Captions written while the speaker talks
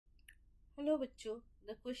Hello bachcho,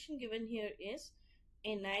 the question given here is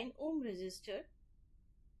a 9 ohm resistor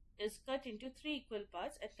is cut into 3 equal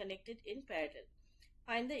parts and connected in parallel.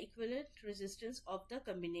 Find the equivalent resistance of the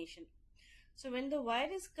combination. So when the wire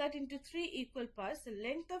is cut into 3 equal parts, the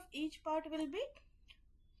length of each part will be,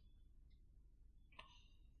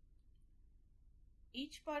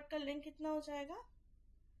 each part का length कितना हो जाएगा?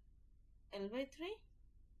 L by 3,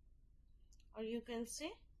 or you can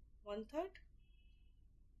say 1/3.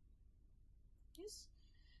 Yes,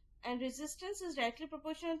 and resistance is directly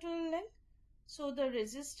proportional to the length. So the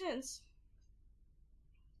resistance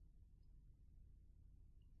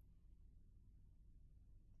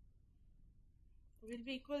will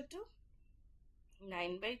be equal to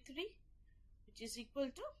 9 by 3, which is equal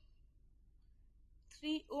to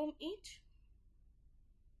 3 ohm each.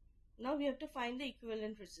 Now we have to find the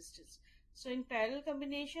equivalent resistance. So in parallel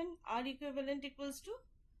combination, R equivalent equals to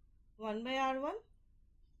 1 by R1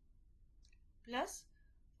 plus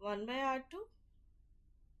 1 by R2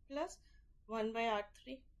 plus 1 by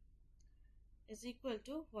R3 is equal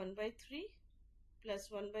to 1 by 3 plus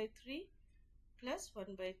 1 by 3 plus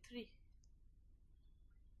 1 by 3,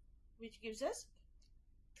 which gives us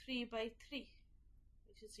 3 by 3,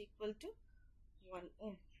 which is equal to 1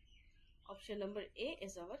 ohm. Option number A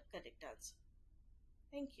is our correct answer.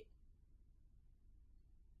 Thank you.